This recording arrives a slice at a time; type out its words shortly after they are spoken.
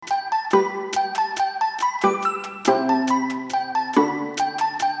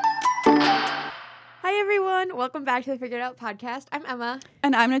welcome back to the Figured Out podcast. I'm Emma.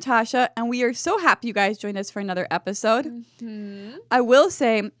 And I'm Natasha, and we are so happy you guys joined us for another episode. Mm-hmm. I will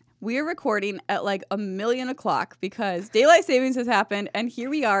say, we are recording at like 1,000,000 o'clock because daylight savings has happened, and here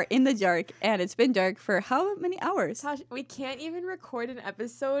we are in the dark, and it's been dark for how many hours? Tasha, we can't even record an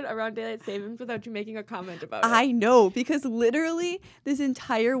episode around daylight savings without you making a comment about it. I know, because literally this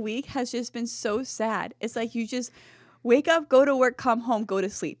entire week has just been so sad. It's like you just wake up, go to work, come home, go to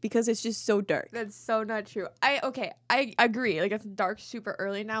sleep because it's just so dark. That's so not true. I agree. Like, it's dark super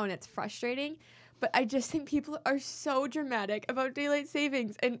early now and it's frustrating. But I just think people are so dramatic about daylight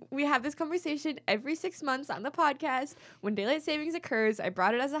savings. And we have this conversation every 6 months on the podcast. When daylight savings occurs, I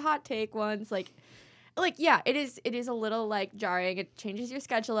brought it as a hot take once. Like yeah, it is a little like jarring. It changes your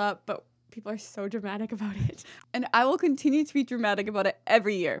schedule up, but people are so dramatic about it. And I will continue to be dramatic about it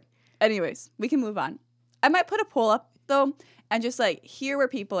every year. Anyways, we can move on. I might put a poll up though and just like hear where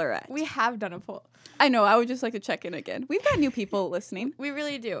people are at. We have done a poll. I know, I would just like to check in again. We've got new people listening. We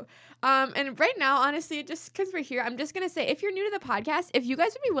really do. And right now, honestly, just because we're here, I'm just going to say, if you're new to the podcast, if you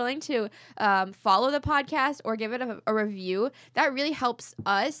guys would be willing to follow the podcast or give it a review, that really helps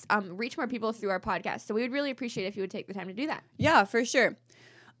us reach more people through our podcast. So we would really appreciate if you would take the time to do that. Yeah, for sure.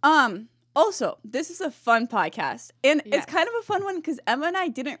 Also, this is a fun podcast, and Yes. it's kind of a fun one because Emma and I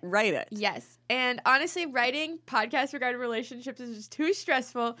didn't write it. Yes. And honestly, writing podcasts regarding relationships is just too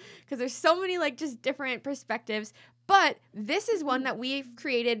stressful because there's so many like just different perspectives. But this is one that we've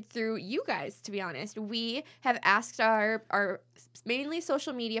created through you guys, to be honest. We have asked our mainly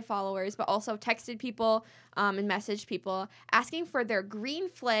social media followers, but also texted people and messaged people asking for their green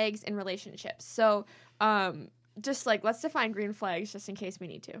flags in relationships. So just like, let's define green flags just in case we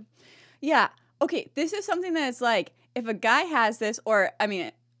need to. Yeah. Okay, this is something that's like, if a guy has this, or I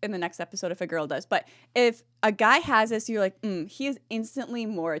mean, in the next episode if a girl does, but if a guy has this, you're like, he is instantly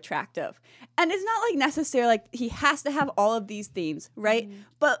more attractive. And it's not like necessarily like he has to have all of these things, right? Mm-hmm.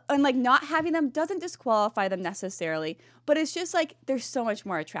 But, and like not having them doesn't disqualify them necessarily, but it's just like, they're so much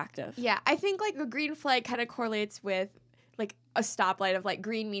more attractive. Yeah, I think like the green flag kind of correlates with like a stoplight of like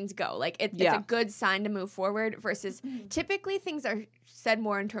green means go. Like it's a good sign to move forward versus typically things are said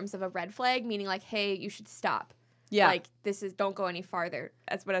more in terms of a red flag, meaning like, hey, you should stop. Yeah. Like don't go any farther.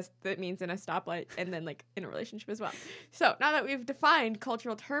 That's what that means in a stoplight and then like in a relationship as well. So now that we've defined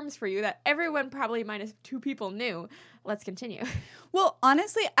cultural terms for you that everyone probably minus 2 people knew, let's continue. Well,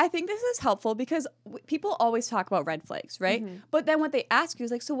 honestly, I think this is helpful because people always talk about red flags, right? Mm-hmm. But then what they ask you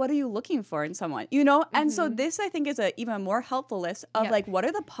is like, so what are you looking for in someone? You know? And so this, I think, is a even more helpful list of Yep. like, what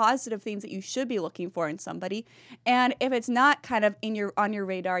are the positive things that you should be looking for in somebody? And if it's not kind of on your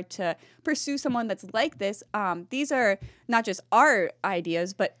radar to pursue someone that's like this, these are not just our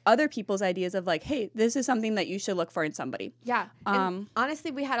ideas, but other people's ideas of like, hey, this is something that you should look for in somebody. Yeah. And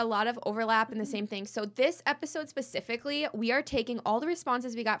honestly, we had a lot of overlap in the same thing. So this episode specifically, we are taking all the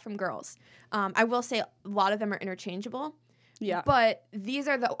responses we got from girls. I will say a lot of them are interchangeable. Yeah. But these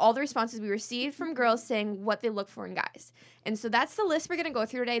are all the responses we received from girls saying what they look for in guys. And so that's the list we're going to go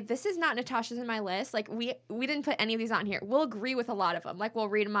through today. This is not Natasha's and my list. Like we didn't put any of these on here. We'll agree with a lot of them. Like we'll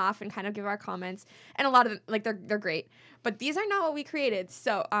read them off and kind of give our comments. And a lot of them, like they're great. But these are not what we created.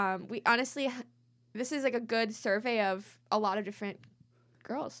 So we honestly, this is like a good survey of a lot of different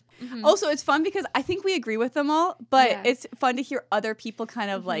girls. Mm-hmm. Also, it's fun because I think we agree with them all, but Yeah. it's fun to hear other people kind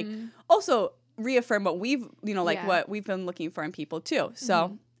of like also reaffirm what we've, what we've been looking for in people too.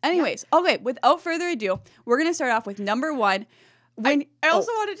 So anyways, okay, without further ado, we're going to start off with number 1. I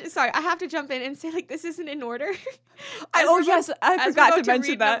also wanted to, sorry, I have to jump in and say, like, this isn't in order. I forgot to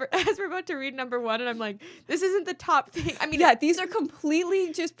mention that. As we're about to read number 1, and I'm like, this isn't the top thing. I mean, Yeah, these are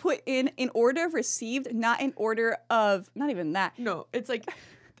completely just put in order of received, not in order of, not even that. no, it's like,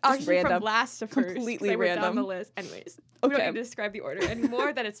 actually random. from last to first. Completely 'cause I wrote down random. the list. Anyways, we don't Okay. need to describe the order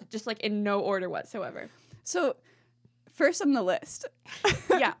anymore, that it's just, like, in no order whatsoever. So, first on the list,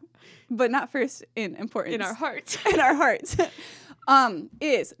 Yeah, but not first in importance. in our hearts. in our hearts,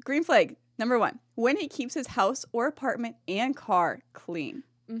 is green flag number 1, when he keeps his house or apartment and car clean.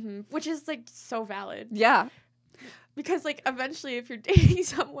 Which is, like, so valid. Yeah. Because, like, eventually, if you're dating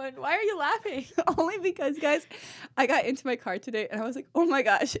someone, why are you laughing? Only because, guys, I got into my car today and I was like, oh my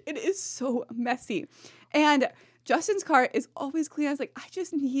gosh, it is so messy. And Justin's car is always clean. I was like, I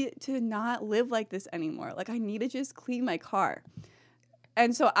just need to not live like this anymore. Like, I need to just clean my car.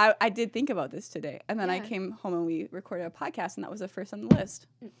 And so I did think about this today. And then I Yeah. came home and we recorded a podcast, and that was the first on the list.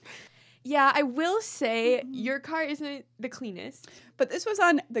 Yeah, I will say your car isn't the cleanest. But this was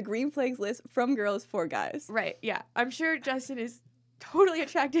on the green flags list from girls for guys. Right, yeah. I'm sure Justin is totally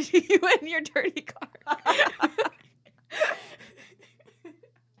attracted to you and your dirty car.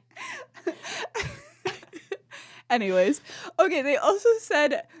 Anyways, okay, they also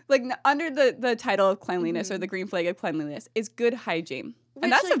said, like, under the title of cleanliness or the green flag of cleanliness is good hygiene. Which,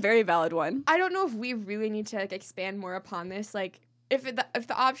 And that's like, a very valid one. I don't know if we really need to, like, expand more upon this. Like, if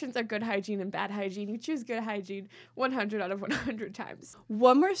the options are good hygiene and bad hygiene, you choose good hygiene 100 out of 100 times.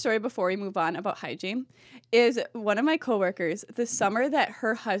 One more story before we move on about hygiene is one of my coworkers, the summer that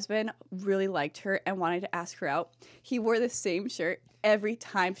her husband really liked her and wanted to ask her out, he wore the same shirt every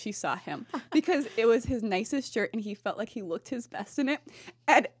time she saw him because it was his nicest shirt and he felt like he looked his best in it.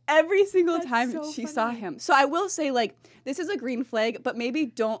 And every single time so she funny. saw him. So I will say, like, this is a green flag, but maybe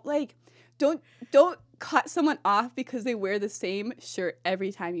don't cut someone off because they wear the same shirt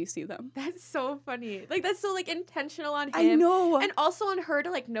every time you see them. That's so funny. Like, that's so, like, intentional on him. I know. And also on her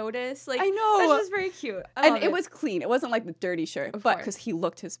to, like, notice. Like, I know. That's just very cute. And it was clean. It wasn't like the dirty shirt, Of but course. because he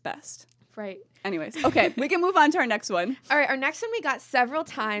looked his best. Right. Anyways, okay, we can move on to our next one. All right, our next one we got several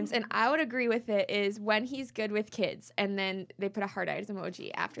times, and I would agree with it, is when he's good with kids. And then they put a heart eyes emoji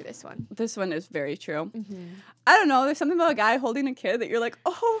after this one. This one is very true. Mm-hmm. I don't know. There's something about a guy holding a kid that you're like,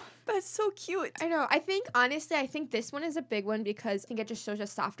 oh, that's so cute. I know. I think, honestly, this one is a big one because I think it just shows a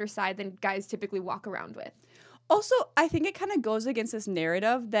softer side than guys typically walk around with. Also, I think it kind of goes against this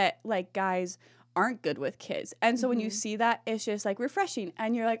narrative that, like, guys aren't good with kids. And so when you see that, it's just, like, refreshing.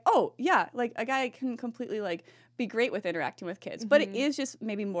 And you're like, oh, yeah, like, a guy can completely, like, be great with interacting with kids. But it is just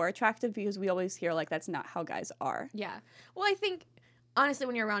maybe more attractive because we always hear, like, that's not how guys are. Yeah. Well, I think, honestly,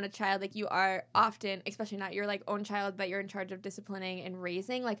 when you're around a child, like, you are often, especially not your, like, own child, but you're in charge of disciplining and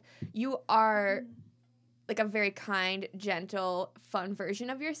raising, like, you are, like, a very kind, gentle, fun version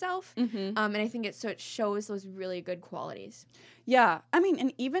of yourself. Mm-hmm. And I think it shows those really good qualities. Yeah. I mean,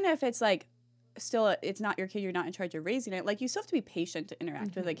 and even if it's, like, still it's not your kid, you're not in charge of raising it, like, you still have to be patient to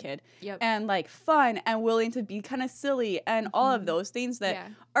interact with a kid. Yep. And, like, fun and willing to be kind of silly and all of those things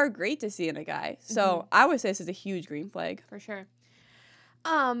that are great to see in a guy. So I would say this is a huge green flag. For sure.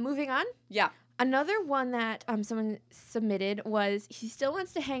 Moving on. Yeah. Another one that someone submitted was he still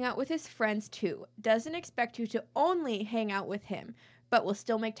wants to hang out with his friends too. Doesn't expect you to only hang out with him, but will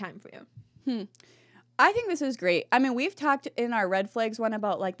still make time for you. I think this is great. I mean, we've talked in our red flags one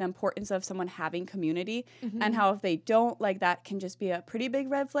about, like, the importance of someone having community and how if they don't, like, that can just be a pretty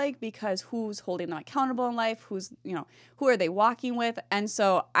big red flag because who's holding them accountable in life? Who's, you know, who are they walking with? And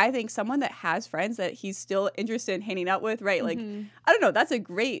so I think someone that has friends that he's still interested in hanging out with, right? Like, I don't know. That's a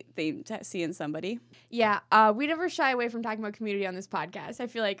great thing to see in somebody. Yeah. We never shy away from talking about community on this podcast. I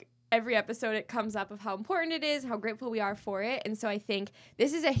feel like every episode it comes up of how important it is, how grateful we are for it. And so I think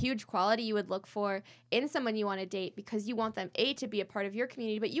this is a huge quality you would look for in someone you want to date because you want them, to be a part of your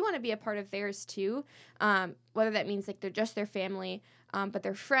community, but you want to be a part of theirs too. Whether that means, like, they're just their family, but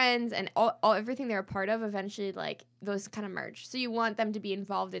they're friends and all everything they're a part of, eventually, like, those kind of merge. So you want them to be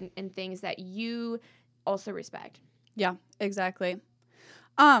involved in things that you also respect. Yeah, exactly.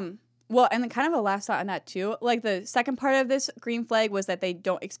 Well, and then kind of a last thought on that too. Like, the second part of this green flag was that they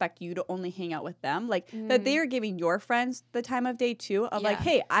don't expect you to only hang out with them. Like, that they are giving your friends the time of day too of like,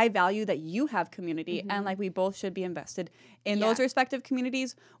 hey, I value that you have community and, like, we both should be invested in those respective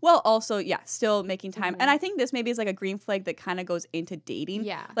communities while also, still making time. And I think this maybe is, like, a green flag that kind of goes into dating.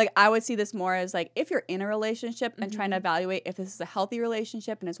 Yeah. Like, I would see this more as, like, if you're in a relationship and trying to evaluate if this is a healthy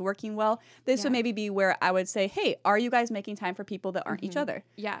relationship and it's working well, this would maybe be where I would say, hey, are you guys making time for people that aren't each other?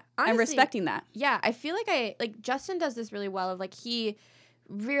 Yeah. And respecting that. Yeah, I feel like Justin does this really well of, like, he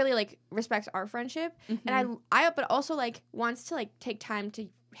really, like, respects our friendship and I but also, like, wants to, like, take time to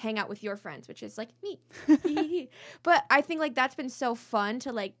hang out with your friends, which is, like, me. But I think, like, that's been so fun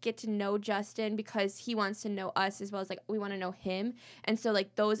to, like, get to know Justin because he wants to know us as well as, like, we want to know him. And so,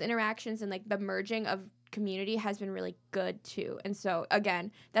 like, those interactions and, like, the merging of community has been really good too. And so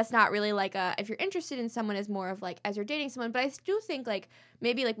again, that's not really like if you're interested in someone is more of like as you're dating someone, but I do think like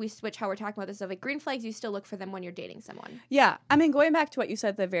maybe like we switch how we're talking about this of like green flags, you still look for them when you're dating someone. Yeah. I mean, going back to what you said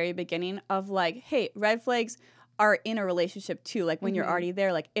at the very beginning of like, hey, red flags are in a relationship too. Like when you're already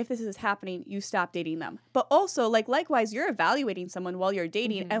there, like if this is happening, you stop dating them. But also like likewise, you're evaluating someone while you're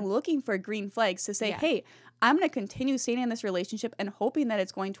dating and looking for green flags to say, hey, I'm going to continue staying in this relationship and hoping that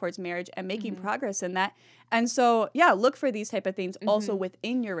it's going towards marriage and making progress in that. And so, yeah, look for these type of things also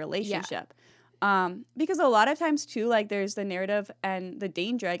within your relationship. Because a lot of times too, like there's the narrative and the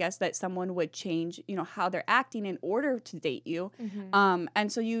danger, I guess, that someone would change, you know, how they're acting in order to date you.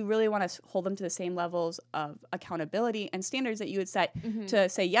 And so you really want to hold them to the same levels of accountability and standards that you would set to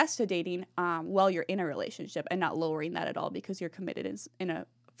say yes to dating while you're in a relationship and not lowering that at all because you're committed in a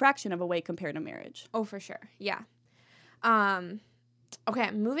fraction of a way compared to marriage. Oh, for sure. Yeah.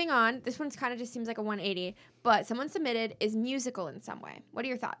 Okay, moving on. This one's kind of just seems like a 180, but someone submitted is musical in some way. What are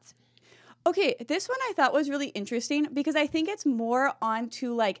your thoughts? Okay, this one I thought was really interesting because I think it's more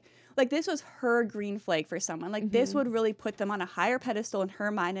onto like this was her green flag for someone. Like this would really put them on a higher pedestal in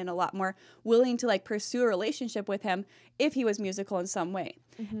her mind and a lot more willing to like pursue a relationship with him if he was musical in some way.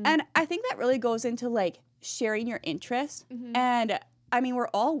 And I think that really goes into like sharing your interests. And I mean, we're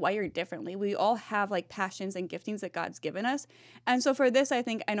all wired differently. We all have like passions and giftings that God's given us. And so for this, I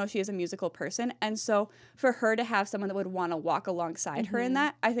think I know she is a musical person. And so for her to have someone that would want to walk alongside her in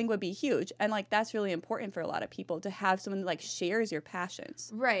that, I think would be huge. And like that's really important for a lot of people to have someone that like shares your passions.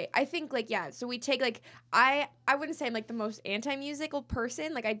 Right. I think like, yeah, so we take like I wouldn't say I'm like the most anti-musical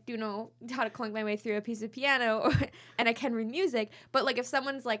person. Like I do know how to clunk my way through a piece of piano and I can read music. But like if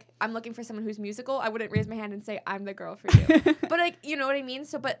someone's like, I'm looking for someone who's musical, I wouldn't raise my hand and say, I'm the girl for you. But like, you know what I mean?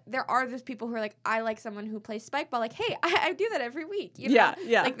 So, but there are those people who are like, I like someone who plays spike ball. Like, hey, I do that every week. You know?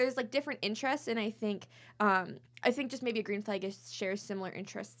 Yeah. Like there's like different interests. And I think just maybe a green flag shares similar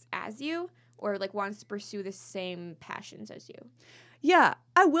interests as you or like wants to pursue the same passions as you. Yeah,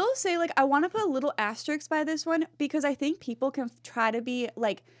 I will say, like, I want to put a little asterisk by this one because I think people can try to be,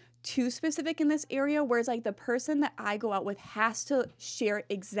 like, too specific in this area, whereas, like, the person that I go out with has to share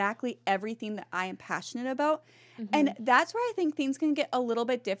exactly everything that I am passionate about. And that's where I think things can get a little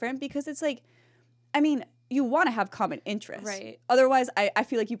bit different because it's, like, I mean, you want to have common interests. Right. Otherwise, I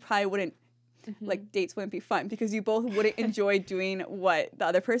feel like you probably wouldn't, like, dates wouldn't be fun because you both wouldn't enjoy doing what the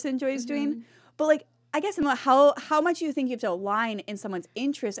other person enjoys doing. But, like, I guess how much do you think you have to align in someone's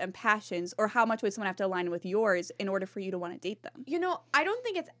interests and passions, or how much would someone have to align with yours in order for you to want to date them? You know, I don't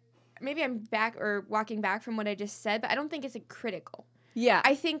think it's, maybe I'm back or walking back from what I just said, but I don't think it's critical. Yeah.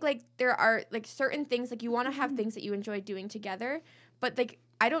 I think like there are like certain things, like you want to have things that you enjoy doing together, but like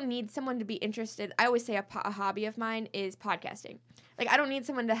I don't need someone to be interested. I always say a hobby of mine is podcasting. Like I don't need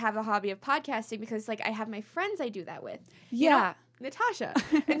someone to have a hobby of podcasting because like I have my friends I do that with. Yeah. You know? Natasha.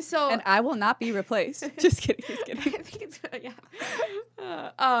 And so and I will not be replaced. Just kidding. I think it's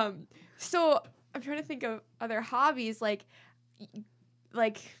so I'm trying to think of other hobbies like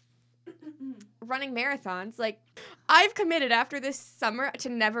running marathons. Like I've committed after this summer to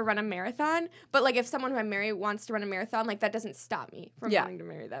never run a marathon, but like if someone who I marry wants to run a marathon, like that doesn't stop me from wanting to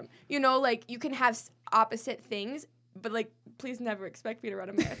marry them. You know, like you can have opposite things, but like please never expect me to run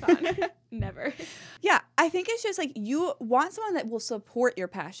a marathon. Never. Yeah, I think it's just like you want someone that will support your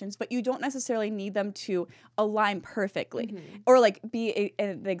passions, but you don't necessarily need them to align perfectly or like be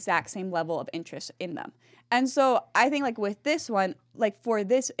at the exact same level of interest in them. And so I think like with this one, like for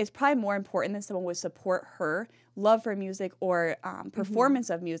this, it's probably more important that someone would support her love for music or performance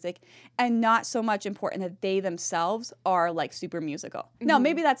of music, and not so much important that they themselves are like super musical. Now,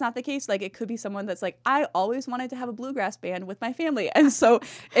 maybe that's not the case. Like it could be someone that's like, I always wanted to have a bluegrass band with my family. And so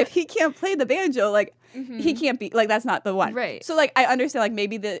if he can't play the banjo, like he can't be, like that's not the one. Right. So like I understand like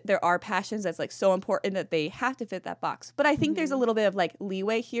maybe there are passions that's like so important that they have to fit that box. But I think there's a little bit of like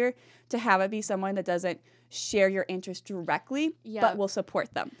leeway here to have it be someone that doesn't share your interests directly, but will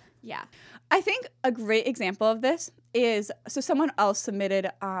support them. Yeah. I think a great example of this is, so someone else submitted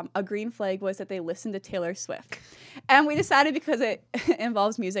a green flag was that they listened to Taylor Swift. And we decided because it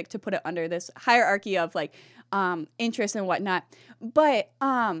involves music to put it under this hierarchy of like interest and whatnot. But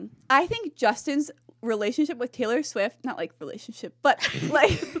I think Justin's relationship with Taylor Swift, not like relationship, but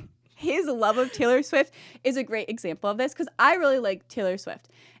like his love of Taylor Swift is a great example of this because I really like Taylor Swift.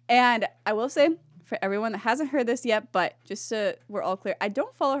 And I will say, for everyone that hasn't heard this yet, but just so we're all clear, I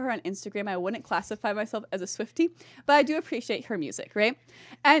don't follow her on Instagram. I wouldn't classify myself as a Swiftie, but I do appreciate her music, right?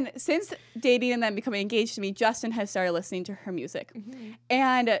 And since dating and then becoming engaged to me, Justin has started listening to her music.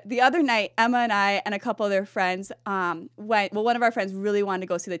 And the other night, Emma and I and a couple of their friends went, well, one of our friends really wanted to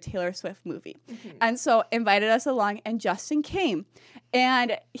go see the Taylor Swift movie. And so invited us along, and Justin came.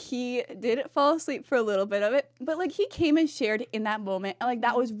 And he did fall asleep for a little bit of it, but like he came and shared in that moment, and like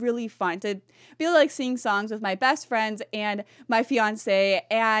that was really fun to be able to like sing songs with my best friends and my fiance,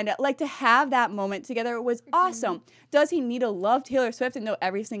 and like to have that moment together was awesome. Does he need to love Taylor Swift and know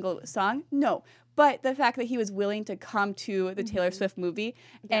every single song? No. But the fact that he was willing to come to the Taylor Swift movie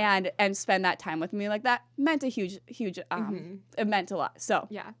and spend that time with me like that meant a huge, it meant a lot. So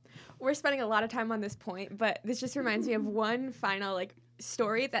yeah, we're spending a lot of time on this point, but this just reminds me of one final like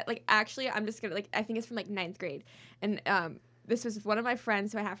story that like actually I'm just gonna like, I think it's from like 9th grade, and this was one of my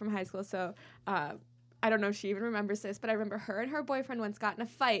friends who I have from high school. So I don't know if she even remembers this, but I remember her and her boyfriend once got in a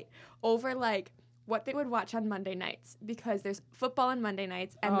fight over like what they would watch on Monday nights, because there's football on Monday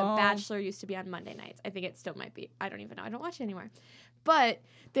nights and The Bachelor used to be on Monday nights. I think it still might be. I don't even know. I don't watch it anymore. But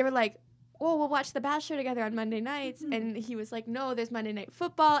they were like, well, we'll watch The Bachelor together on Monday nights. And he was like, no, there's Monday Night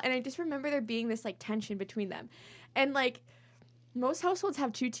Football. And I just remember there being this like tension between them. And like, most households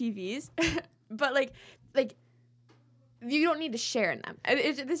have 2 TVs, but like you don't need to share in them.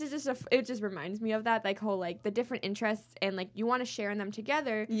 It just reminds me of that, like whole like the different interests and like you want to share in them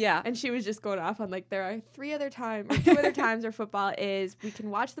together. Yeah. And she was just going off on like there are 2 other times where football is we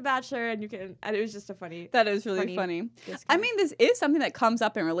can watch The Bachelor and it was just a funny. That is really funny. I mean, this is something that comes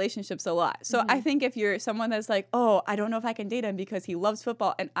up in relationships a lot. So I think if you're someone that's like, oh, I don't know if I can date him because he loves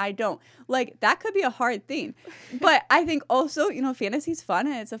football and I don't, like that could be a hard thing. But I think also, you know, fantasy's fun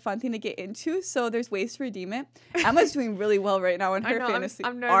and it's a fun thing to get into. So there's ways to redeem it. Emma's doing really well right now in her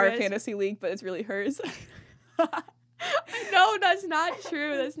our fantasy league, but it's really hers. No, that's not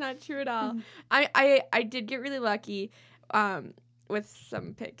true. That's not true at all. I did get really lucky with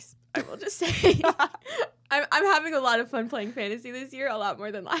some picks. I will just say I'm having a lot of fun playing fantasy this year, a lot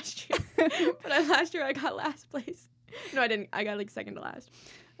more than last year. But last year I got last place. No, I didn't. I got like second to last.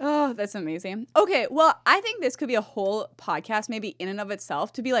 Oh, that's amazing. Okay, well, I think this could be a whole podcast maybe in and of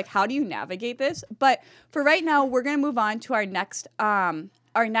itself to be like, how do you navigate this? But for right now, we're going to move on to our next I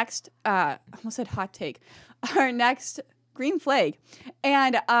almost said hot take, our next green flag.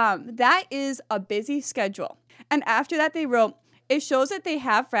 And that is a busy schedule. And after that, they wrote, it shows that they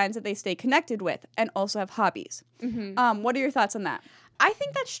have friends that they stay connected with and also have hobbies. What are your thoughts on that? I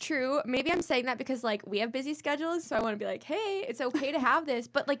think that's true. Maybe I'm saying that because like we have busy schedules, so I want to be like, hey, it's okay to have this.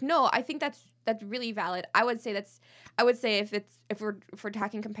 But like, no, I think that's really valid. I would say if we're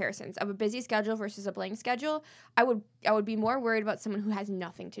talking comparisons of a busy schedule versus a blank schedule, I would be more worried about someone who has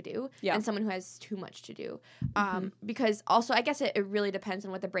nothing to do and someone who has too much to do. Because also I guess it really depends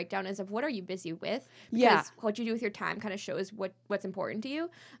on what the breakdown is of what are you busy with. Because what you do with your time kind of shows what's important to you.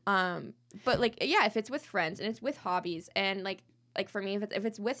 But like, yeah, if it's with friends and it's with hobbies and like for me, if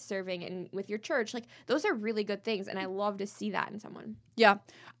it's with serving and with your church, like those are really good things. And I love to see that in someone. Yeah,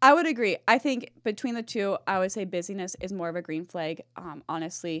 I would agree. I think between the two, I would say busyness is more of a green flag.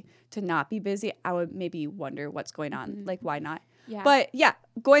 Honestly, to not be busy, I would maybe wonder what's going on. Like, why not? Yeah. But yeah,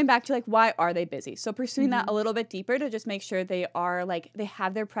 going back to like, why are they busy? So pursuing that a little bit deeper to just make sure they are like, they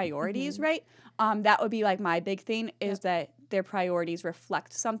have their priorities right. That would be like my big thing is that their priorities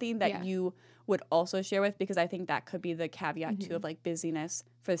reflect something that you would also share with, because I think that could be the caveat too of like busyness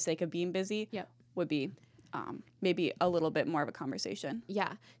for the sake of being busy would be maybe a little bit more of a conversation.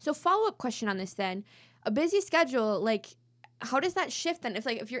 Yeah. So follow-up question on this then. A busy schedule, like how does that shift then?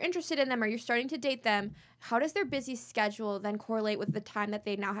 If you're interested in them or you're starting to date them, how does their busy schedule then correlate with the time that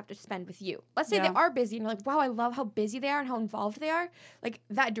they now have to spend with you? Let's say they are busy and you're like, wow, I love how busy they are and how involved they are. Like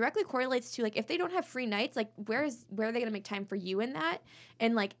that directly correlates to like if they don't have free nights, like where are they going to make time for you in that?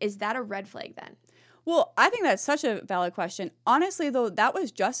 And like, is that a red flag then? Well, I think that's such a valid question. Honestly, though, that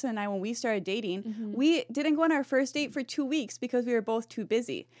was Justin and I when we started dating. We didn't go on our first date for 2 weeks because we were both too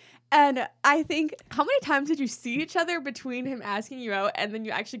busy. And I think... How many times did you see each other between him asking you out and then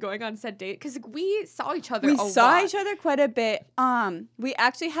you actually going on said date? Because like, we saw each other a lot. We saw each other quite a bit. We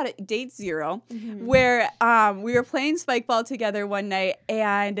actually had a date 0 where we were playing spike ball together one night.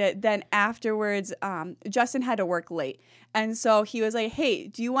 And then afterwards, Justin had to work late. And so he was like, hey,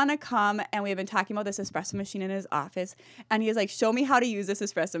 do you want to come? And we had been talking about this espresso machine in his office. And he was like, show me how to use this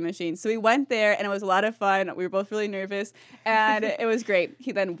espresso machine. So we went there and it was a lot of fun. We were both really nervous and it was great.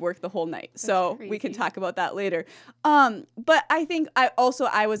 He then worked the whole night. So we can talk about that later. But I think I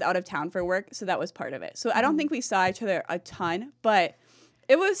was out of town for work. So that was part of it. So I don't think we saw each other a ton, but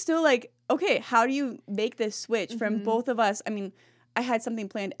it was still like, okay, how do you make this switch from both of us? I mean, I had something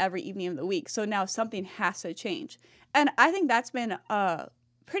planned every evening of the week. So now something has to change. And I think that's been a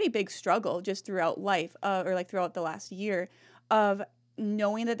pretty big struggle just throughout life or like throughout the last year of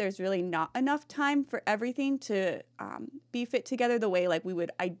knowing that there's really not enough time for everything to be fit together the way like we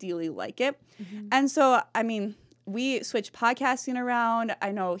would ideally like it. And so, I mean, we switched podcasting around.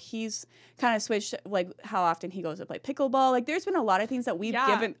 I know he's kind of switched like how often he goes to play pickleball. Like there's been a lot of things that we've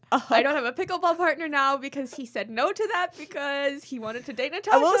given up. I don't have a pickleball partner now because he said no to that because he wanted to date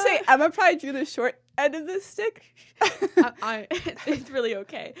Natasha. I will say Emma probably drew the short end of the stick. It's really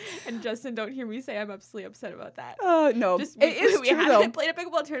okay. And Justin, don't hear me say I'm absolutely upset about that. Oh, no. Just we haven't played a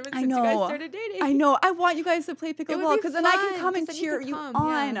pickleball tournament since you guys started dating. I know. I want you guys to play pickleball because then I can come and cheer you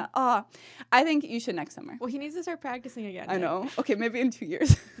on. Yeah. I think you should next summer. Well, he needs to start practicing again. I know. Okay, maybe in 2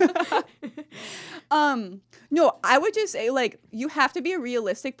 years. No, I would just say like you have to be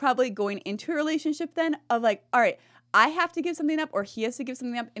realistic probably going into a relationship then of like, all right, I have to give something up or he has to give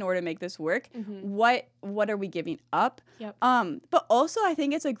something up in order to make this work. What are we giving up? Yep. But also I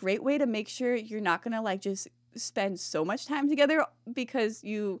think it's a great way to make sure you're not going to like just spend so much time together because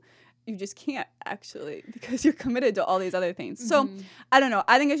you just can't actually because you're committed to all these other things. So I don't know.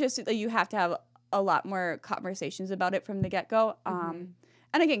 I think it's just that you have to have a lot more conversations about it from the get-go.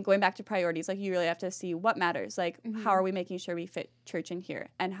 And again, going back to priorities, like you really have to see what matters. Like, how are we making sure we fit church in here?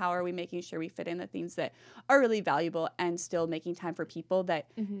 And how are we making sure we fit in the things that are really valuable and still making time for people that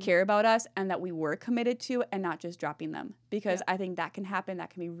care about us and that we were committed to and not just dropping them? Because I think that can happen.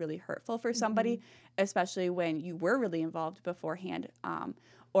 That can be really hurtful for somebody, especially when you were really involved beforehand,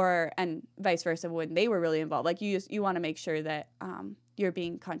 and vice versa when they were really involved. Like you want to make sure that you're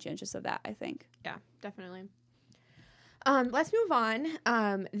being conscientious of that, I think. Yeah, definitely. Let's move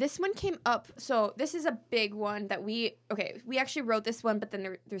on. This one came up. So this is a big one that we actually wrote this one, but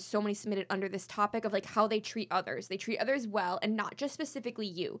then there's so many submitted under this topic of like how they treat others. They treat others well and not just specifically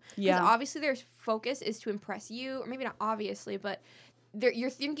you. Because obviously their focus is to impress you, or maybe not obviously, but you're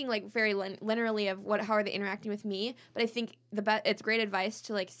thinking like very linearly of how are they interacting with me. But I think it's great advice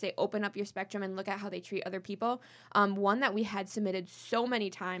to like say open up your spectrum and look at how they treat other people. One that we had submitted so many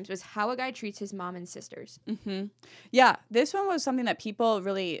times was how a guy treats his mom and sisters. Yeah, this one was something that people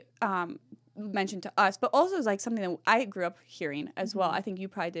really mentioned to us, but also is like something that I grew up hearing as well. I think you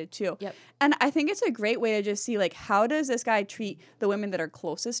probably did too. Yep. And I think it's a great way to just see like how does this guy treat the women that are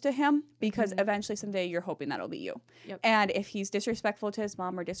closest to him, because eventually someday you're hoping that'll be you. Yep. And if he's disrespectful to his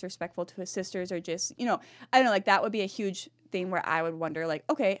mom or disrespectful to his sisters, or just, I don't know, like that would be a huge thing where I would wonder like,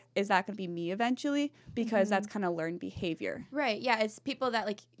 okay, is that going to be me eventually? Because that's kind of learned behavior. Right. Yeah. It's people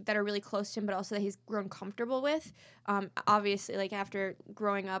that that are really close to him, but also that he's grown comfortable with. Obviously, like after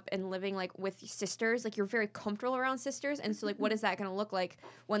growing up and living like with sisters, like you're very comfortable around sisters. And so like, what is that going to look like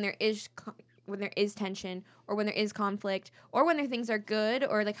when there is tension, or when there is conflict, or when things are good,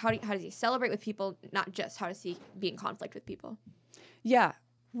 or like how does he celebrate with people, not just how does he be in conflict with people? Yeah.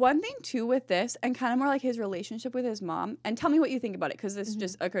 One thing too with this, and kind of more like his relationship with his mom, and tell me what you think about it, because this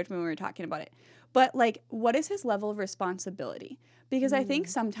just occurred to me when we were talking about it. But like, what is his level of responsibility? Because I think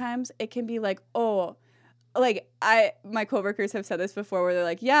sometimes it can be like, oh, like my coworkers have said this before, where they're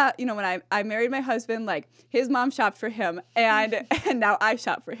like, yeah, when I married my husband, like his mom shopped for him, and now I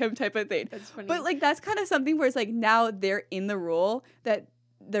shop for him, type of thing. That's funny. But like that's kind of something where it's like now they're in the role that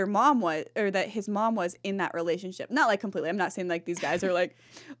their mom was, or that his mom was in that relationship. Not like completely. I'm not saying like these guys are like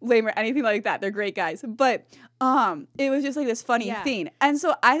lame or anything like that. They're great guys. But it was just like this funny thing. And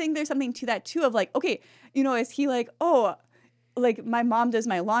so I think there's something to that too of like, okay, is he like, oh, like my mom does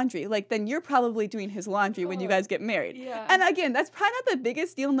my laundry, like then you're probably doing his laundry when you guys get married. Yeah. And again, that's probably not the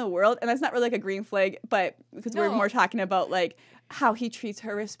biggest deal in the world, and that's not really like a green flag, but because we're more talking about like how he treats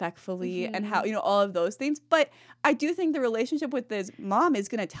her respectfully and how, all of those things. But I do think the relationship with his mom is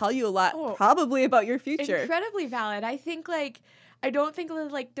going to tell you a lot probably about your future. Incredibly valid. I think I don't think the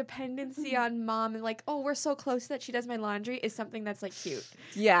like dependency on mom and like, oh, we're so close that she does my laundry is something that's like cute.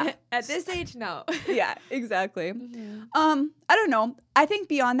 Yeah. At this age, no. Yeah, exactly. I don't know. I think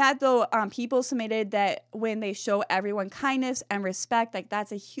beyond that though, people submitted that when they show everyone kindness and respect, like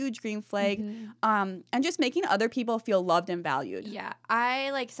that's a huge green flag. And just making other people feel loved and valued. Yeah.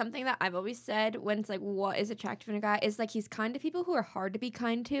 I like something that I've always said when it's like what is attractive in a guy is like he's kind to people who are hard to be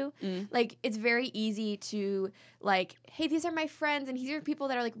kind to. Like it's very easy to like, hey, these are my friends and these are people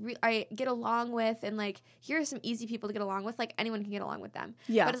that are like I get along with, and like here are some easy people to get along with. Like anyone can get along with them.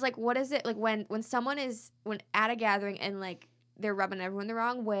 Yeah. But it's like, what is it like when someone is at a gathering and like they're rubbing everyone the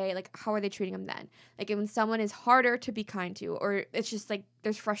wrong way, like how are they treating them then? Like when someone is harder to be kind to, or it's just like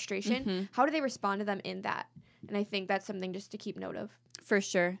there's frustration, how do they respond to them in that? And I think that's something just to keep note of. For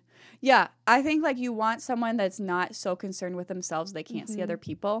sure. Yeah. I think like you want someone that's not so concerned with themselves they can't see other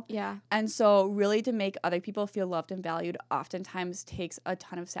people. Yeah. And so really to make other people feel loved and valued oftentimes takes a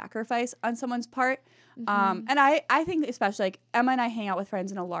ton of sacrifice on someone's part. And I think especially like Emma and I hang out with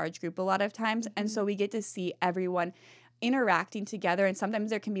friends in a large group a lot of times. And so we get to see everyone interacting together, and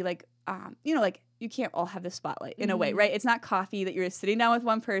sometimes there can be like like you can't all have the spotlight in a way, right? It's not coffee that you're just sitting down with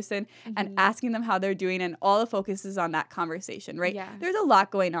one person and asking them how they're doing, and all the focus is on that conversation, right? Yeah. There's a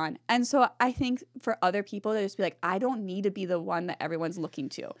lot going on. And so I think for other people to just be like, I don't need to be the one that everyone's looking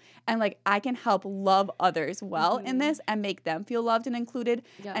to, and like I can help love others well in this and make them feel loved and included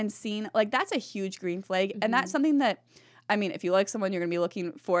and seen, like that's a huge green flag. And that's something that, I mean, if you like someone, you're going to be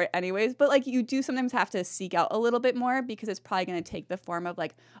looking for it anyways. But, like, you do sometimes have to seek out a little bit more, because it's probably going to take the form of,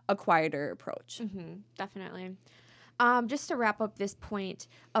 like, a quieter approach. Definitely. Just to wrap up this point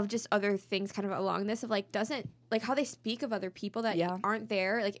of just other things kind of along this of, like, how they speak of other people that aren't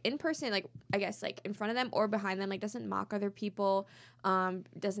there, like, in person, like, I guess, like, in front of them or behind them, like, doesn't mock other people,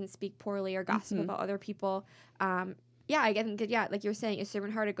 doesn't speak poorly or gossip about other people. Yeah, I think, like you're saying, a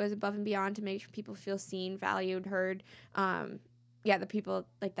servant heart, it goes above and beyond to make sure people feel seen, valued, heard. yeah, the people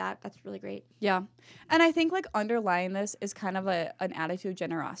like that's really great. Yeah. And I think like underlying this is kind of an attitude of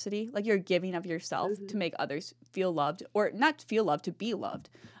generosity. Like you're giving of yourself to make others feel loved, or not feel loved, to be loved.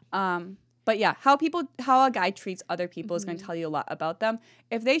 But yeah, how a guy treats other people is going to tell you a lot about them.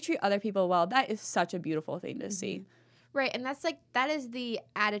 If they treat other people well, that is such a beautiful thing to see. Right, and that is the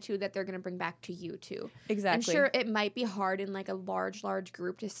attitude that they're going to bring back to you too. Exactly. And sure, it might be hard in like a large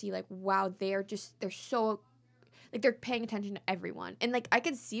group to see like, wow, they're so, like, they're paying attention to everyone. And like I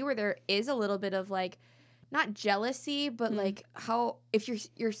could see where there is a little bit of like, not jealousy, but like how if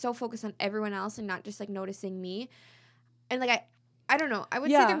you're so focused on everyone else and not just like noticing me. And like I don't know. I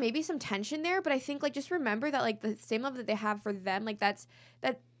would say there may be some tension there, but I think like just remember that like the same love that they have for them, like that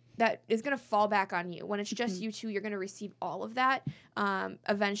is going to fall back on you. When it's just you two, you're going to receive all of that.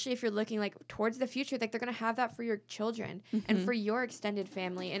 Eventually, if you're looking like towards the future, like they're going to have that for your children and for your extended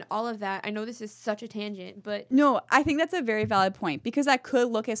family and all of that. I know this is such a tangent, but no, I think that's a very valid point, because I could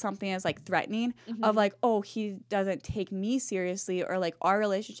look at something as like threatening of like, oh, he doesn't take me seriously, or like our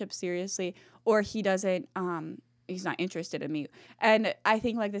relationship seriously, or he doesn't, he's not interested in me. And I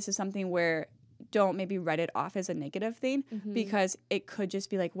think like this is something where don't maybe write it off as a negative thing, because it could just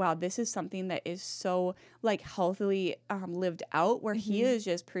be like, wow, this is something that is so like healthily lived out, where he is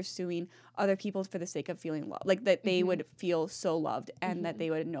just pursuing other people for the sake of feeling loved, like that they would feel so loved and that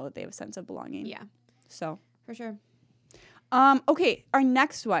they would know that they have a sense of belonging. Yeah, so for sure. Okay, our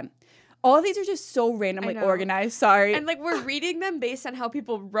next one. All of these are just so randomly organized. Sorry. And like we're reading them based on how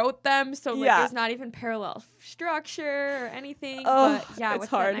people wrote them, so like there's not even parallel structure or anything. Oh, but yeah, it's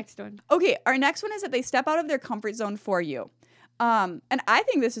what's hard. that next one? Okay, our next one is that they step out of their comfort zone for you. And I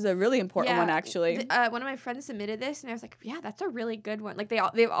think this is a really important one, actually. One of my friends submitted this, and I was like, yeah, that's a really good one. Like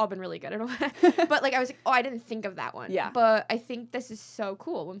they've all been really good. But like I was like, oh, I didn't think of that one. Yeah. But I think this is so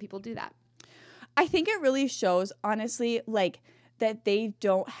cool when people do that. I think it really shows, honestly, like that they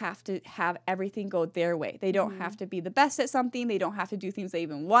don't have to have everything go their way. They don't have to be the best at something. They don't have to do things they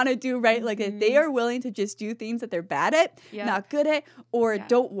even want to do, right? Like if they are willing to just do things that they're bad at, not good at, or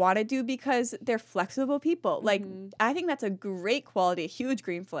don't want to do because they're flexible people. Like I think that's a great quality, a huge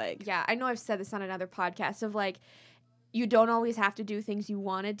green flag. Yeah, I know I've said this on another podcast of like, you don't always have to do things you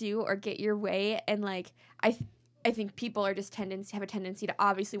want to do or get your way. And like, I think people are just have a tendency to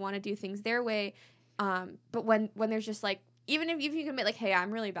obviously want to do things their way. But when there's just like, even if you can admit like, hey,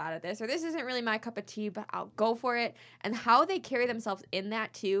 I'm really bad at this, or this isn't really my cup of tea, but I'll go for it. And how they carry themselves in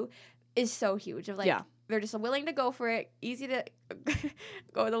that too is so huge. Of like, they're just willing to go for it, easy to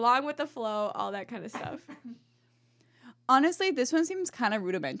go along with the flow, all that kind of stuff. Honestly, this one seems kind of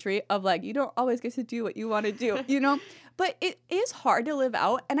rudimentary of like, you don't always get to do what you want to do, you know? But it is hard to live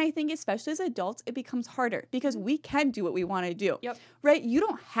out. And I think especially as adults, it becomes harder because we can do what we want to do, right? You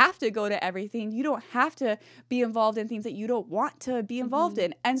don't have to go to everything. You don't have to be involved in things that you don't want to be involved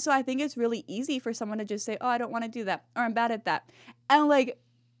in. And so I think it's really easy for someone to just say, oh, I don't want to do that, or I'm bad at that. And like,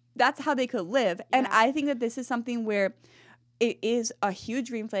 that's how they could live. And I think that this is something where it is a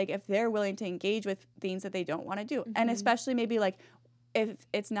huge green flag if they're willing to engage with things that they don't want to do. And especially maybe like if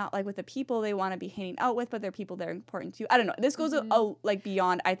it's not like with the people they want to be hanging out with, but they're people that are important to you. I don't know. This goes like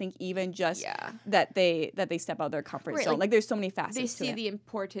beyond, I think, even just that they step out of their comfort zone. Like there's so many facets. They see the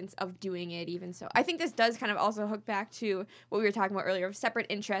importance of doing it even so. I think this does kind of also hook back to what we were talking about earlier of separate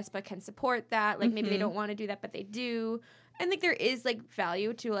interests, but can support that. Like maybe they don't want to do that, but they do. I think there is like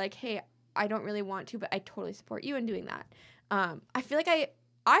value to like, hey, I don't really want to, but I totally support you in doing that. I feel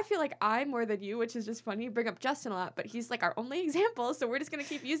like I more than you, which is just funny. You bring up Justin a lot, but he's like our only example, so we're just gonna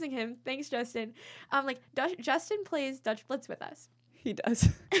keep using him. Thanks, Justin. Justin plays Dutch Blitz with us. He does.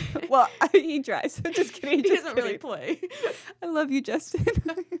 Well, he tries. Just kidding. He doesn't really play. I love you, Justin.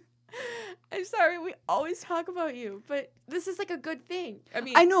 I'm sorry, we always talk about you, but this is like a good thing.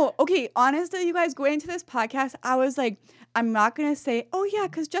 I know. Okay, honestly, you guys, going into this podcast, I was like, I'm not going to say, oh yeah,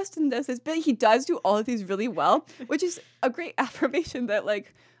 because Justin does this, but he does do all of these really well, which is a great affirmation that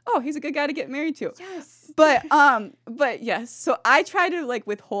like, oh, he's a good guy to get married to. Yes. But yes, so I try to like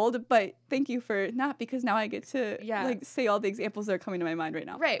withhold, but thank you for not, because now I get to like say all the examples that are coming to my mind right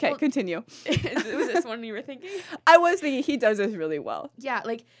now. Right. Okay, well, continue. Was this one you were thinking? I was thinking he does this really well. Yeah,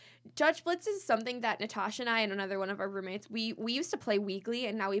 like Dutch Blitz is something that Natasha and I and another one of our roommates, we used to play weekly,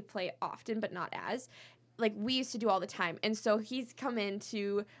 and now we play often, but not as. Like, we used to do all the time. And so he's come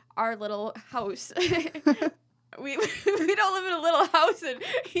into our little house. we don't live in a little house, and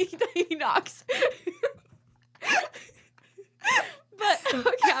he knocks. But,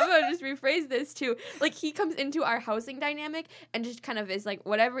 okay, I'm going to just rephrase this, too. Like, he comes into our housing dynamic and just kind of is like,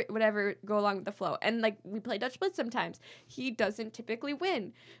 whatever, go along with the flow. And, like, we play Dutch Blitz sometimes. He doesn't typically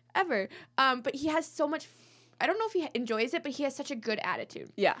win, ever. But he has so much I don't know if he enjoys it, but he has such a good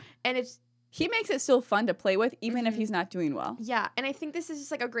attitude. Yeah. And He makes it still fun to play with, even if Mhm. he's not doing well. Yeah, and I think this is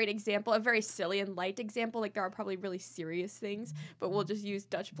just like a great example, a very silly and light example. Like there are probably really serious things, but we'll just use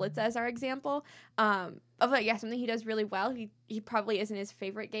Dutch Blitz as our example. Of like something he does really well. He probably isn't his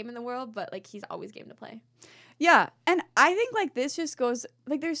favorite game in the world, but like he's always game to play. Yeah, and I think like this just goes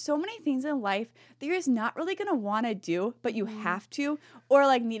like there's so many things in life that you're just not really gonna want to do, but you have to or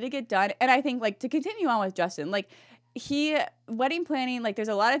like need to get done. And I think like to continue on with Justin, like wedding planning, like there's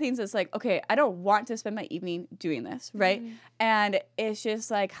a lot of things that's like, okay, I don't want to spend my evening doing this, right? And it's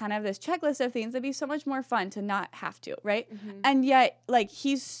just like kind of this checklist of things that'd be so much more fun to not have to, right? And yet like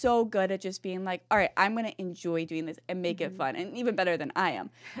he's so good at just being like, all right, I'm gonna enjoy doing this and make it fun, and even better than I am.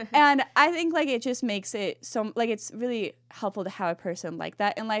 And I think like it just makes it so like it's really helpful to have a person like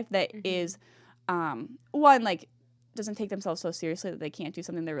that in life that is one, like doesn't take themselves so seriously that they can't do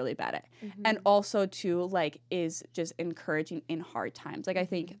something they're really bad at. And also too, like, is just encouraging in hard times. Like, I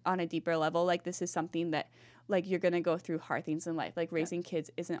think on a deeper level, like, this is something that, like, you're going to go through hard things in life. Like, raising kids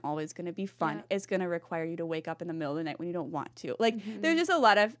isn't always going to be fun. It's going to require you to wake up in the middle of the night when you don't want to. Like, there's just a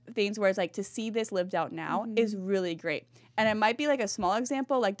lot of things where it's, like, to see this lived out now is really great. And it might be, like, a small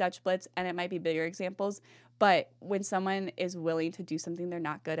example, like Dutch Blitz, and it might be bigger examples. But when someone is willing to do something they're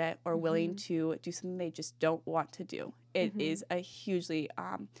not good at or willing to do something they just don't want to do, it is a hugely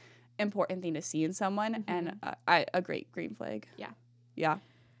important thing to see in someone and a great green flag. Yeah.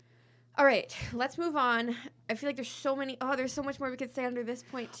 All right, let's move on. I feel like there's so much more we could say under this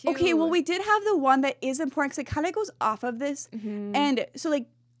point too. Okay, well, we did have the one that is important because it kind of goes off of this. And so, like,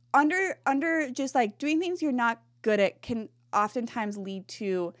 under just, like, doing things you're not good at can oftentimes lead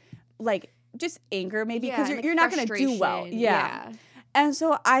to, like, just anger maybe because you're not going to do well. Yeah. And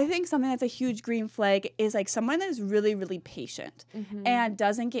so I think something that's a huge green flag is like someone that is really, really patient and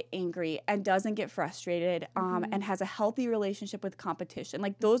doesn't get angry and doesn't get frustrated and has a healthy relationship with competition.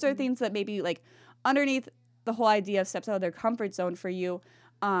 Like those are things that maybe like underneath the whole idea of steps out of their comfort zone for you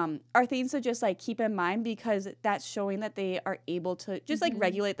are things to just like keep in mind because that's showing that they are able to just like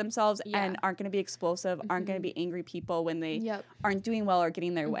regulate themselves and aren't going to be explosive, aren't going to be angry people when they aren't doing well or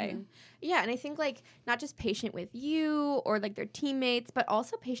getting their way. Yeah, and I think like not just patient with you or like their teammates, but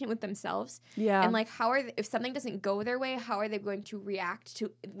also patient with themselves. Yeah. And like if something doesn't go their way, how are they going to react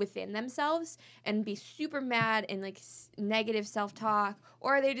to within themselves and be super mad and like negative self-talk,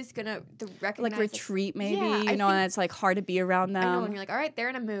 or are they just going to recognize like retreat maybe, you know, and it's like hard to be around them. I know, and you're like, all right, they're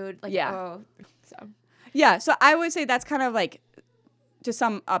in a mood. Like, so I would say that's kind of like to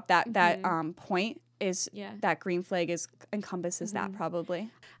sum up that point is that green flag encompasses that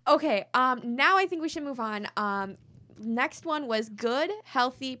probably. Okay, now I think we should move on. Next one was good,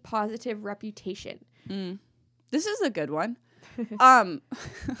 healthy, positive reputation. This is a good one.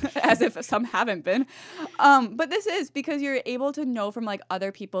 As if some haven't been. But this is because you're able to know from like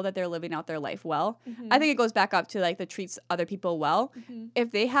other people that they're living out their life well. I think it goes back up to like the treats other people well.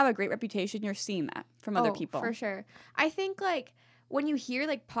 If they have a great reputation, you're seeing that from other people. For sure. I think like when you hear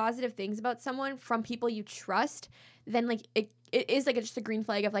like positive things about someone from people you trust, then like it is like just a green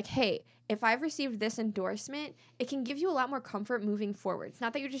flag of like, hey, if I've received this endorsement, it can give you a lot more comfort moving forward. It's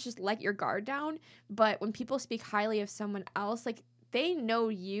not that you just let your guard down, but when people speak highly of someone else, like they know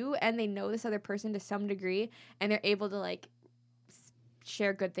you and they know this other person to some degree, and they're able to like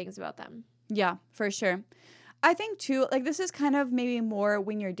share good things about them. Yeah, for sure. I think too, like this is kind of maybe more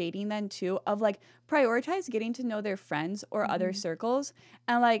when you're dating then too, of like prioritize getting to know their friends or other circles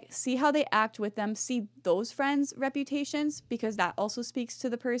and like see how they act with them, see those friends' reputations because that also speaks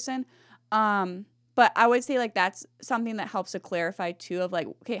to the person. But I would say like that's something that helps to clarify too of like,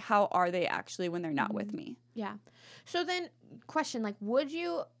 okay, how are they actually when they're not with me? Yeah. So then question, like, would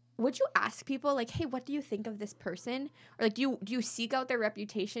you ask people like, hey, what do you think of this person? Or like, do you seek out their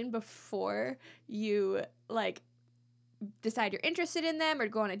reputation before you like decide you're interested in them or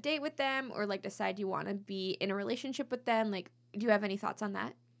go on a date with them or like decide you want to be in a relationship with them? Like, do you have any thoughts on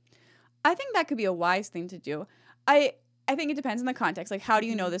that? I think that could be a wise thing to do. I think it depends on the context. Like, how do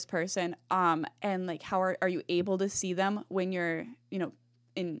you know this person? And like, how are you able to see them when you're, you know,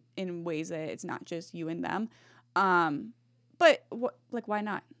 in ways that it's not just you and them? But why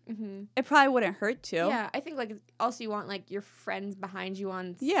not? It probably wouldn't hurt to. Yeah, I think like also you want like your friends behind you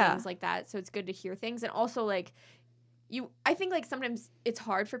on things like that, so it's good to hear things, and also like I think like sometimes it's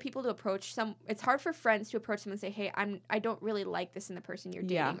hard for people to approach it's hard for friends to approach someone and say, hey, I don't really like this in the person you're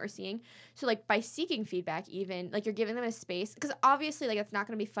dating or seeing. So like by seeking feedback, even like you're giving them a space, because obviously like it's not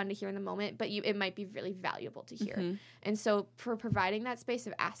going to be fun to hear in the moment, but it might be really valuable to hear. Mm-hmm. And so for providing that space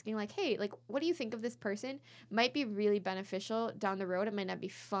of asking like, hey, like what do you think of this person, might be really beneficial down the road. It might not be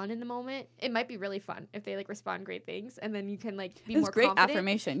fun in the moment. It might be really fun if they like respond great things, and then you can like be more great confident.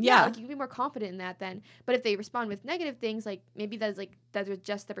 Affirmation. Yeah, like you can be more confident in that then. But if they respond with negative things, like maybe that was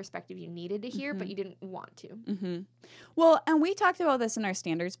just the perspective you needed to hear, but you didn't want to. Mm-hmm. Well, and we talked about this in our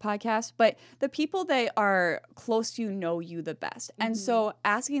standards podcast, but the people that are close to you know you the best. And so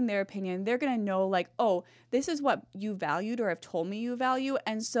asking their opinion, they're going to know like, oh, this is what you valued or have told me you value.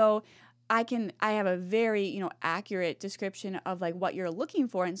 And so I have a very, accurate description of like what you're looking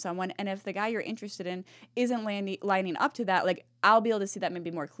for in someone. And if the guy you're interested in isn't lining up to that, like I'll be able to see that maybe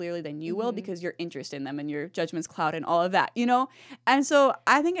more clearly than you will, because you're interested in them and your judgment's cloud and all of that, And so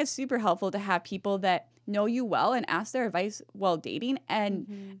I think it's super helpful to have people that know you well and ask their advice while dating.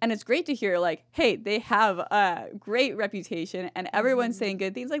 And it's great to hear like, hey, they have a great reputation and everyone's saying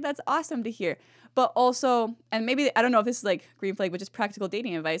good things. Like that's awesome to hear. But also, and maybe, I don't know if this is like green flag, but just practical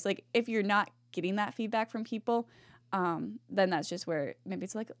dating advice. Like if you're not getting that feedback from people, then that's just where maybe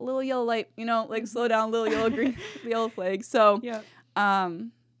it's like a little yellow light, like slow down, little yellow green, yellow flag. So,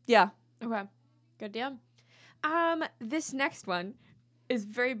 yeah. Okay. Good deal. This next one is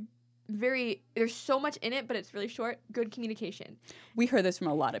very, very, there's so much in it, but it's really short. Good communication. We heard this from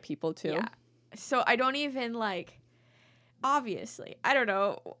a lot of people too. Yeah. So I don't even obviously, I don't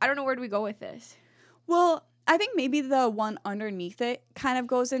know where do we go with this? Well, I think maybe the one underneath it kind of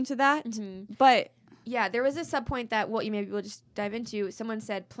goes into that, but yeah, there was a sub point that maybe we'll just dive into. Someone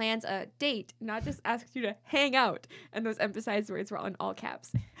said plans a date, not just asks you to hang out, and those emphasized words were on all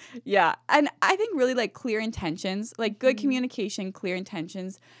caps. Yeah, and I think really like clear intentions, like good communication, clear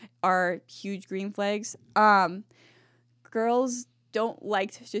intentions are huge green flags. Girls don't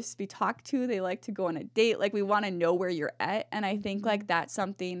like to just be talked to. They like to go on a date. Like we want to know where you're at, and I think like that's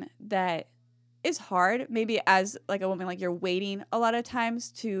something that is hard maybe as like a woman, like you're waiting a lot of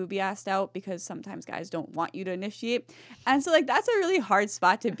times to be asked out because sometimes guys don't want you to initiate. And so like that's a really hard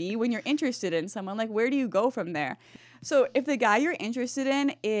spot to be when you're interested in someone. Like where do you go from there? So if the guy you're interested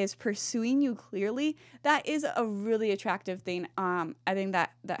in is pursuing you clearly, that is a really attractive thing. I think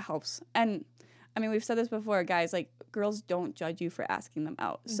that helps. And I mean, we've said this before, guys, like girls don't judge you for asking them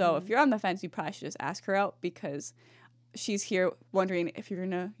out. So if you're on the fence, you probably should just ask her out, because she's here wondering if you're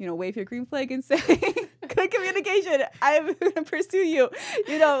going to, wave your green flag and say, good communication, I'm going to pursue you,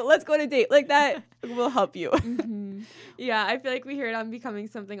 let's go on a date. Like that will help you. Yeah, I feel like we hear it on Becoming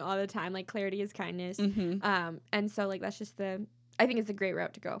Something all the time, like clarity is kindness. And so like that's just I think it's a great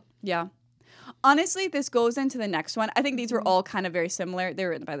route to go. Yeah. Honestly, this goes into the next one. I think these were all kind of very similar. They were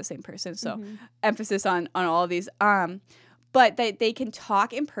written by the same person, so emphasis on all of these. But they can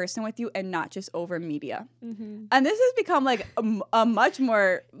talk in person with you and not just over media. And this has become like a much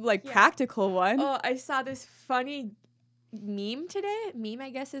more like practical one. Oh, I saw this funny meme today. Meme, I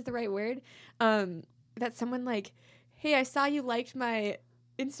guess is the right word. That someone like, hey, I saw you liked my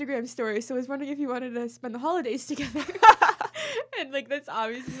Instagram story, so I was wondering if you wanted to spend the holidays together. And like that's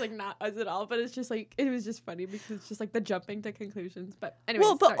obviously like not us at all, but it's just like it was just funny because it's just like the jumping to conclusions. But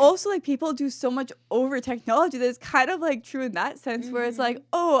anyway, but also like people do so much over technology that it's kind of like true in that sense where it's like,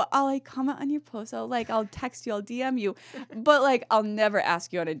 oh, I'll like comment on your post, I'll text you, I'll DM you, but like I'll never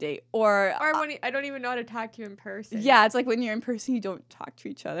ask you on a date, or when I don't even know how to talk to you in person. Yeah, it's like when you're in person, you don't talk to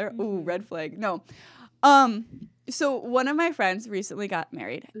each other. Ooh, red flag. No. So one of my friends recently got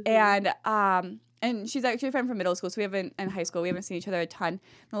married, and she's actually a friend from middle school, so in high school, we haven't seen each other a ton in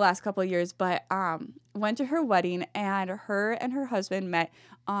the last couple of years, but went to her wedding, and her husband met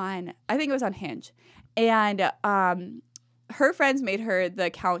on, I think it was on Hinge, and her friends made her the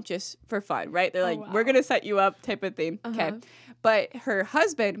account just for fun, right? They're like, we're going to set you up type of thing. Okay. But her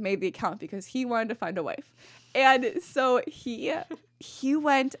husband made the account because he wanted to find a wife. And so he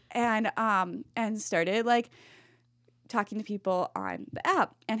went and started like talking to people on the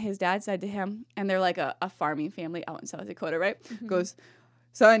app, and his dad said to him, and they're like a farming family out in South Dakota, right? Goes,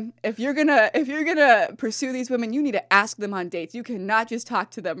 son, if you're gonna pursue these women, you need to ask them on dates. You cannot just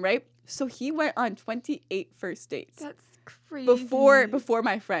talk to them, right? So he went on 28 first dates. That's crazy. Before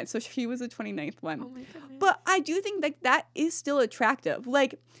my friend. So she was the 29th one. Oh my goodness. But I do think that is still attractive.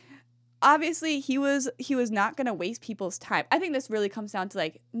 Like, obviously he was not going to waste people's time. I think this really comes down to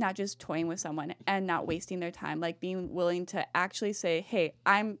like not just toying with someone and not wasting their time, like being willing to actually say, hey,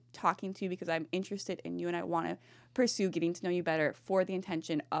 I'm talking to you because I'm interested in you and I want to pursue getting to know you better for the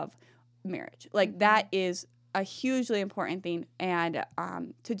intention of marriage. Like that is a hugely important thing, and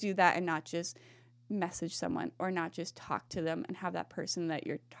to do that and not just message someone or not just talk to them and have that person that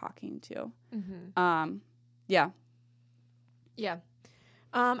you're talking to. Yeah. Yeah.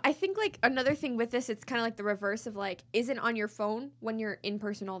 I think like another thing with this, it's kind of like the reverse of like, isn't on your phone when you're in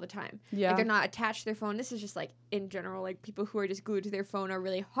person all the time. Yeah. Like they're not attached to their phone. This is just like in general, like people who are just glued to their phone are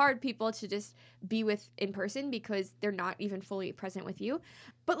really hard people to just be with in person because they're not even fully present with you.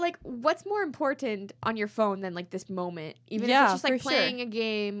 But like, what's more important on your phone than like this moment? Even if it's just like playing a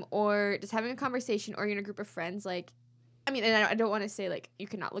game or just having a conversation or you're in a group of friends, like, I mean, and I don't want to say, like, you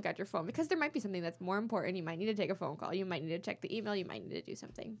cannot look at your phone because there might be something that's more important. You might need to take a phone call. You might need to check the email. You might need to do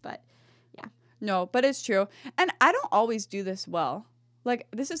something. But, yeah. No, but it's true. And I don't always do this well. Like,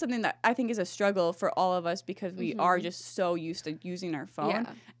 this is something that I think is a struggle for all of us because we are just so used to using our phone. Yeah.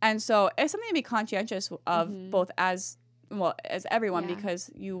 And so it's something to be conscientious of both as everyone because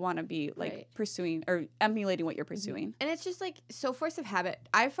you want to be, like, pursuing or emulating what you're pursuing. And it's just, like, so force of habit.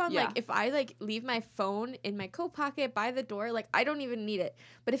 I found, like, if I, like, leave my phone in my coat pocket by the door, like, I don't even need it.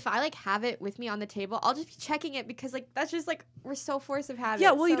 But if I, like, have it with me on the table, I'll just be checking it because, like, that's just, like, we're so force of habit.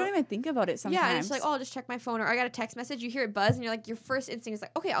 Yeah, well, you don't even think about it sometimes. Yeah, and it's like, oh, I'll just check my phone. Or I got a text message, you hear it buzz, and you're like, your first instinct is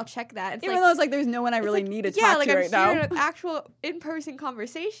like, okay, I'll check that. It's even though it's like there's no one I really need to talk to right now. Yeah, like I'm hearing an actual in-person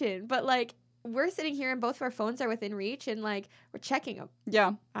conversation. But, like, we're sitting here and both of our phones are within reach and like we're checking them.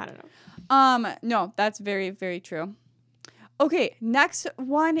 Yeah. I don't know. No, that's very, very true. Okay, next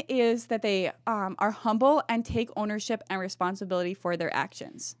one is that they are humble and take ownership and responsibility for their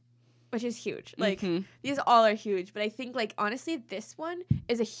actions. Which is huge. Like these all are huge, but I think like honestly this one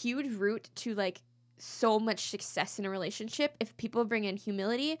is a huge route to like so much success in a relationship if people bring in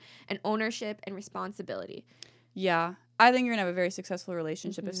humility and ownership and responsibility. Yeah. I think you're going to have a very successful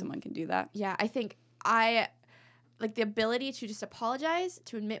relationship if someone can do that. Yeah, I think like the ability to just apologize,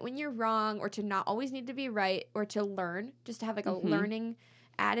 to admit when you're wrong, or to not always need to be right, or to learn, just to have like a learning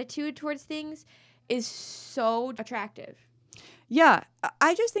attitude towards things is so attractive. Yeah,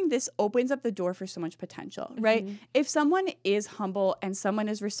 I just think this opens up the door for so much potential, right? If someone is humble and someone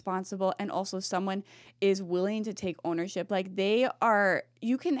is responsible and also someone is willing to take ownership, like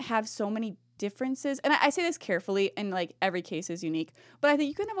you can have so many differences, and I say this carefully, and like every case is unique, but I think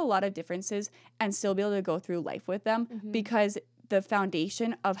you can have a lot of differences and still be able to go through life with them because the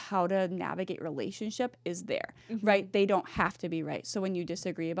foundation of how to navigate relationship is there, right? They don't have to be right. So when you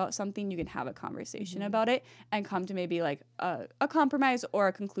disagree about something, you can have a conversation about it and come to maybe like a compromise or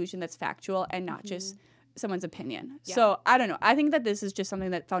a conclusion that's factual and not just someone's opinion. Yeah. So I don't know. I think that this is just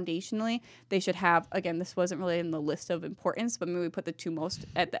something that foundationally they should have. Again, this wasn't really in the list of importance, but maybe we put the two most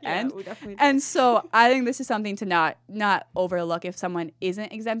at the end. We definitely did. And so I think this is something to not overlook. If someone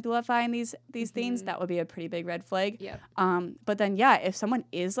isn't exemplifying these things, that would be a pretty big red flag. Yep. But then yeah, if someone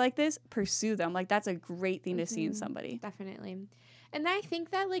is like this, pursue them. Like that's a great thing to see in somebody. Definitely. And I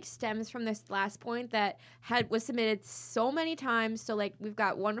think that like stems from this last point that was submitted so many times. So like we've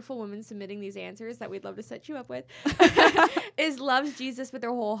got wonderful women submitting these answers that we'd love to set you up with. Is loves Jesus with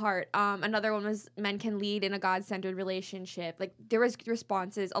their whole heart. Another one was men can lead in a God-centered relationship. Like there was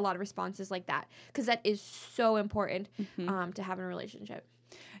a lot of responses like that because that is so important to have in a relationship.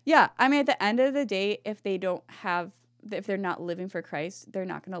 Yeah, I mean at the end of the day, if they're not living for Christ, they're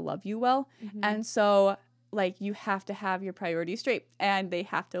not going to love you well, and so. Like you have to have your priorities straight and they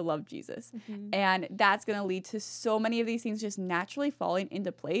have to love Jesus. And that's going to lead to so many of these things just naturally falling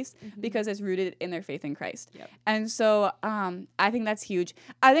into place because it's rooted in their faith in Christ. Yep. And so I think that's huge.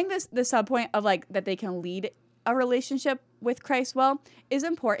 I think the sub point of like that they can lead a relationship with Christ well is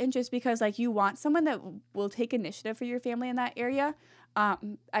important just because like you want someone that will take initiative for your family in that area.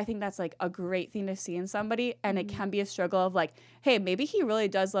 I think that's like a great thing to see in somebody, and it can be a struggle of like, hey, maybe he really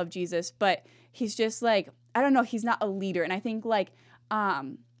does love Jesus, but he's just like, I don't know, he's not a leader. And I think like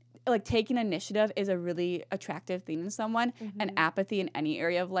taking initiative is a really attractive thing in someone, and apathy in any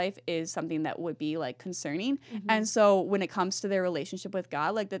area of life is something that would be like concerning. And so when it comes to their relationship with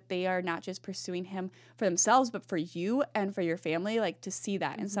God, like that they are not just pursuing him for themselves, but for you and for your family, like to see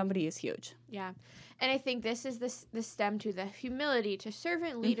that in somebody is huge. Yeah. And I think this is the stem to the humility, to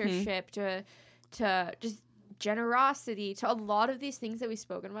servant leadership, to just generosity, to a lot of these things that we've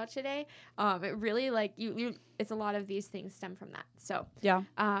spoken about today. It really like it's a lot of these things stem from that. So yeah.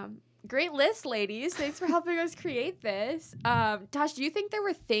 Great list, ladies. Thanks for helping us create this. Tosh, do you think there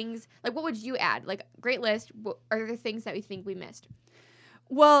were things like what would you add? Like great list. Are there things that we think we missed?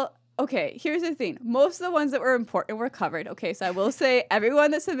 Well, okay, here's the thing. Most of the ones that were important were covered. Okay, so I will say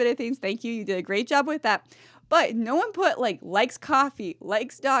everyone that submitted things, thank you. You did a great job with that. But no one put like likes coffee,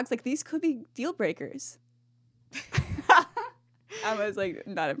 likes dogs. Like these could be deal breakers. I was like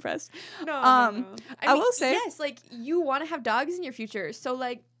not impressed. No. I I will say- yes, like you want to have dogs in your future, so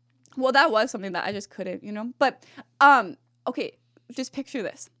like Well, that was something that I just couldn't, But okay, just picture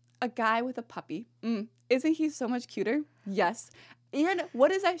this: a guy with a puppy. Isn't he so much cuter? Yes. And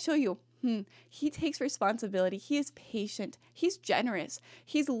what does that show you? He takes responsibility. He is patient. He's generous.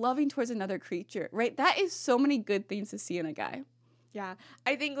 He's loving towards another creature, right? That is so many good things to see in a guy. yeah,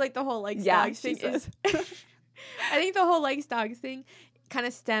 I think like the whole likes Yeah, dogs she thing is. says. I think the whole likes dogs thing kind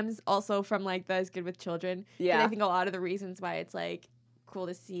of stems also from like the Is Good with Children. 'Cause Yeah. I think a lot of the reasons why it's like cool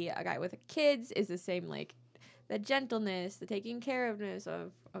to see a guy with kids is the same like the gentleness, the taking care ofness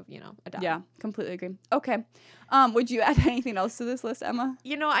of a dog. Yeah, completely agree. Okay. Would you add anything else to this list, Emma?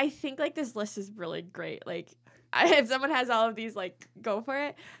 I think like this list is really great. Like if someone has all of these, like go for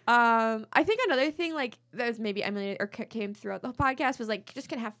it. I think another thing like that was maybe Emily or came throughout the podcast was like just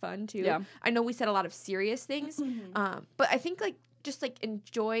can have fun too. Yeah. I know we said a lot of serious things, but I think like just like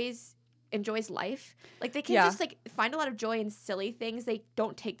enjoys life. Like they can Yeah. just like find a lot of joy in silly things. They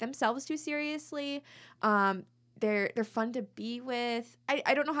don't take themselves too seriously. They're fun to be with.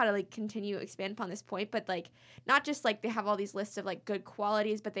 I don't know how to like continue to expand upon this point, but like not just like they have all these lists of like good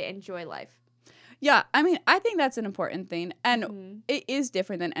qualities, but they enjoy life. Yeah, I mean, I think that's an important thing. And Mhm. it is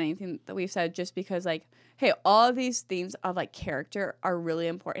different than anything that we've said just because, like, hey, all of these themes of, like, character are really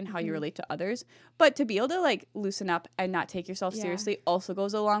important, how you Mhm. relate to others. But to be able to, like, loosen up and not take yourself Yeah. seriously also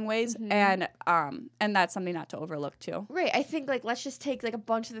goes a long ways. Mhm. And that's something not to overlook, too. Right. I think like let's just take like a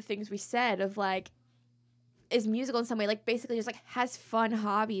bunch of the things we said of like is musical in some way, like basically just like has fun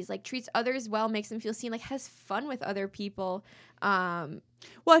hobbies, like treats others well, makes them feel seen, like has fun with other people.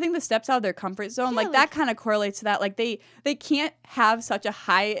 Well, I think the steps out of their comfort zone, Yeah, like, like- that kind of correlates to that. Like, they can't have such a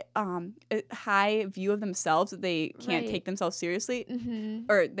high view of themselves that they can't Right. take themselves seriously. Mm-hmm.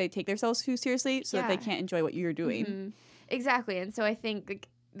 Or they take themselves too seriously so that they Yeah. can't enjoy what you're doing. Mhm. Exactly. And so I think like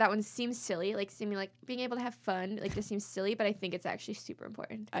that one seems silly, like seeming like being able to have fun, like just seems silly, but I think it's actually super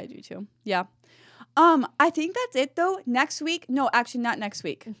important. I do too. Yeah. I think that's it though. Next week? No, actually not next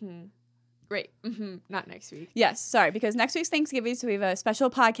week. Mm-hmm. Right. Mm-hmm. Not next week. Yes, sorry, because next week's Thanksgiving, so we have a special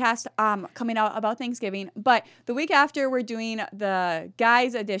podcast coming out about Thanksgiving. But the week after, we're doing the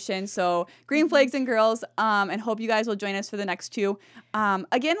guys edition, so Green Flags and Girls, and hope you guys will join us for the next two.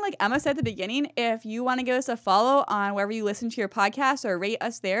 Again, like Emma said at the beginning, if you want to give us a follow on wherever you listen to your podcast or rate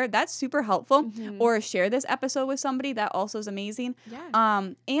us there, that's super helpful. Mhm. Or share this episode with somebody, that also is amazing. Yeah.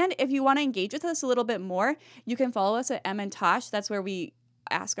 And if you want to engage with us a little bit more, you can follow us at Em and Tosh. That's where we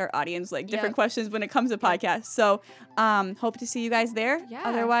ask our audience like different Yeah. questions when it comes to podcasts. So hope to see you guys there. Yeah.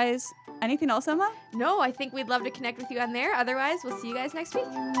 Otherwise, anything else, Emma? No, I think we'd love to connect with you on there. Otherwise, we'll see you guys next week.